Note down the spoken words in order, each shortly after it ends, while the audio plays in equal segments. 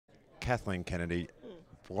Kathleen Kennedy,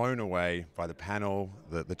 blown away by the panel,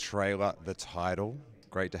 the trailer, the title.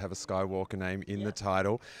 Great to have a Skywalker name in the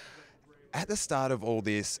title. At the start of all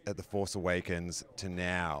this, at The Force Awakens to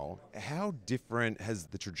now, how different has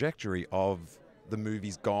the trajectory of the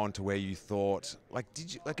movies gone to where you thought,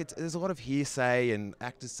 there's a lot of hearsay and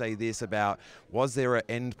actors say this about, was there an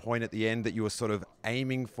end point at the end that you were sort of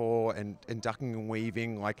aiming for and ducking and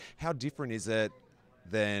weaving? Like, how different is it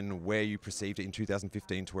than where you perceived it in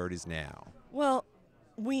 2015 to where it is now? Well,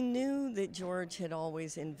 we knew that George had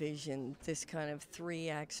always envisioned this kind of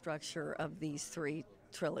 3-act structure of these 3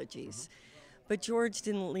 trilogies. But George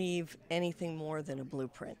didn't leave anything more than a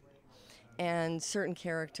blueprint. And certain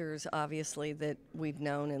characters, obviously, that we've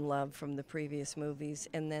known and loved from the previous movies,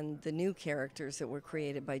 and then the new characters that were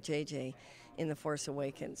created by JJ in The Force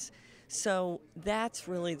Awakens. So that's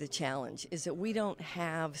really the challenge, is that we don't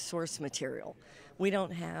have source material. We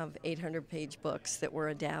don't have 800-page books that we're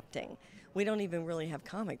adapting. We don't even really have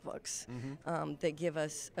comic books that give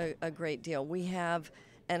us a great deal. We have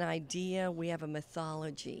an idea, we have a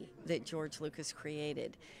mythology that George Lucas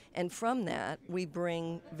created. And from that, we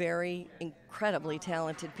bring very incredibly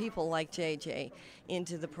talented people like JJ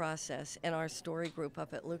into the process and our story group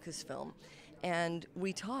up at Lucasfilm. And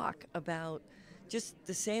we talk about, just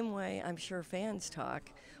the same way I'm sure fans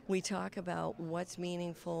talk, we talk about what's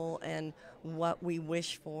meaningful and what we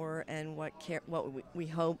wish for and what we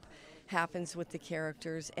hope happens with the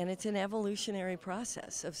characters. And it's an evolutionary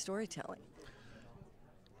process of storytelling.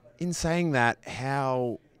 In saying that,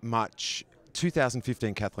 how much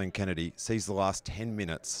 2015 Kathleen Kennedy sees the last 10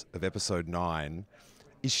 minutes of episode 9,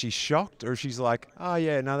 is she shocked, or is she like, oh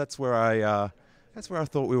yeah, no, that's where I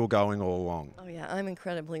thought we were going all along? Oh yeah, I'm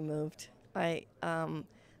incredibly moved. Let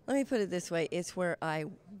me put it this way, it's where I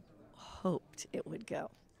hoped it would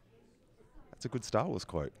go. That's a good Star Wars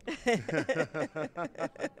quote.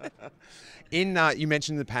 You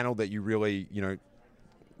mentioned in the panel that you really,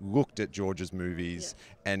 looked at George's movies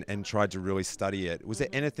and tried to really study it. Was there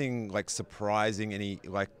anything like surprising, any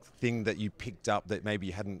like thing that you picked up that maybe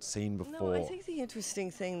you hadn't seen before? No, I think the interesting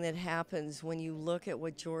thing that happens when you look at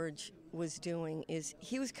what George was doing is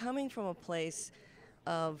he was coming from a place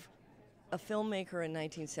of a filmmaker in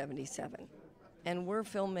 1977. And we're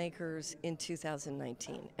filmmakers in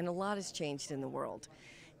 2019. And a lot has changed in the world.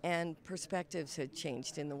 And perspectives have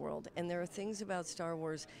changed in the world. And there are things about Star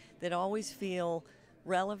Wars that always feel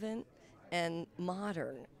relevant and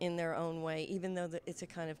modern in their own way, even though it's a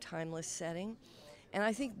kind of timeless setting. And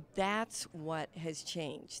I think that's what has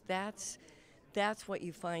changed. That's what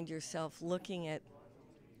you find yourself looking at.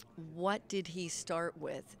 What did he start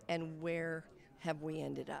with, and where have we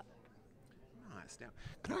ended up? Nice. Now,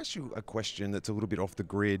 can I ask you a question that's a little bit off the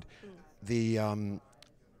grid? The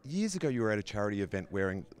years ago, you were at a charity event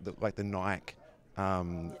wearing the Nike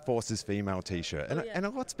Forces Female T-shirt, and a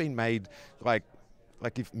lot's been made like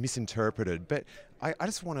if misinterpreted, but I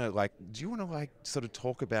just want to do you want to sort of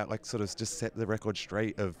talk about just set the record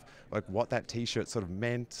straight of what that T-shirt sort of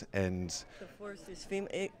meant? And the Force is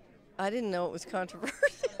female. I didn't know it was controversial.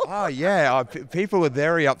 Oh yeah, people were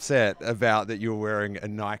very upset about that you were wearing a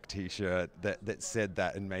Nike T-shirt that said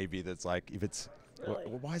that, and maybe that's if it's really?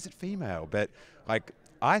 Well, why is it female? But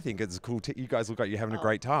I think it's cool. You guys look like you're having a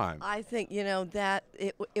great time. I think that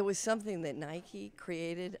it was something that Nike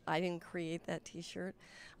created. I didn't create that T-shirt.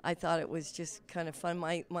 I thought it was just kind of fun.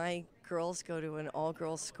 My girls go to an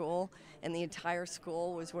all-girls school, and the entire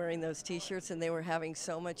school was wearing those T-shirts, and they were having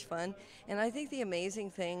so much fun. And I think the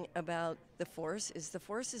amazing thing about the Force is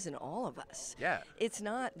in all of us. Yeah. It's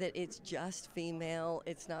not that it's just female.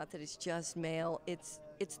 It's not that it's just male. It's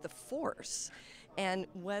the Force. And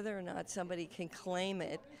whether or not somebody can claim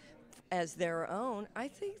it as their own, I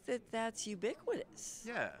think that's ubiquitous.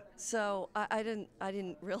 Yeah. So I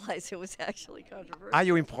didn't realize it was actually controversial. Are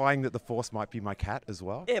you implying that the Force might be my cat as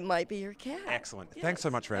well? It might be your cat. Excellent. Yes. Thanks so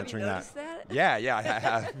much for answering that. Have you noticed that? Yeah, I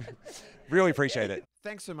have. Really appreciate it.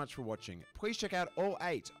 Thanks so much for watching. Please check out all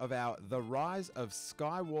 8 of our The Rise of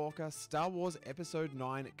Skywalker Star Wars Episode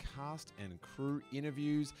 9 cast and crew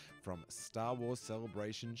interviews from Star Wars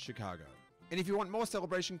Celebration Chicago. And if you want more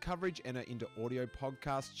Celebration coverage and are into audio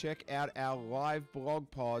podcasts, check out our live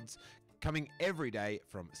blog pods coming every day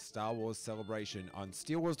from Star Wars Celebration on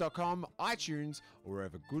steelewars.com, iTunes, or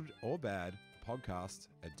wherever good or bad podcasts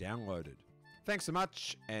are downloaded. Thanks so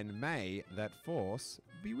much, and may that Force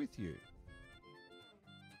be with you.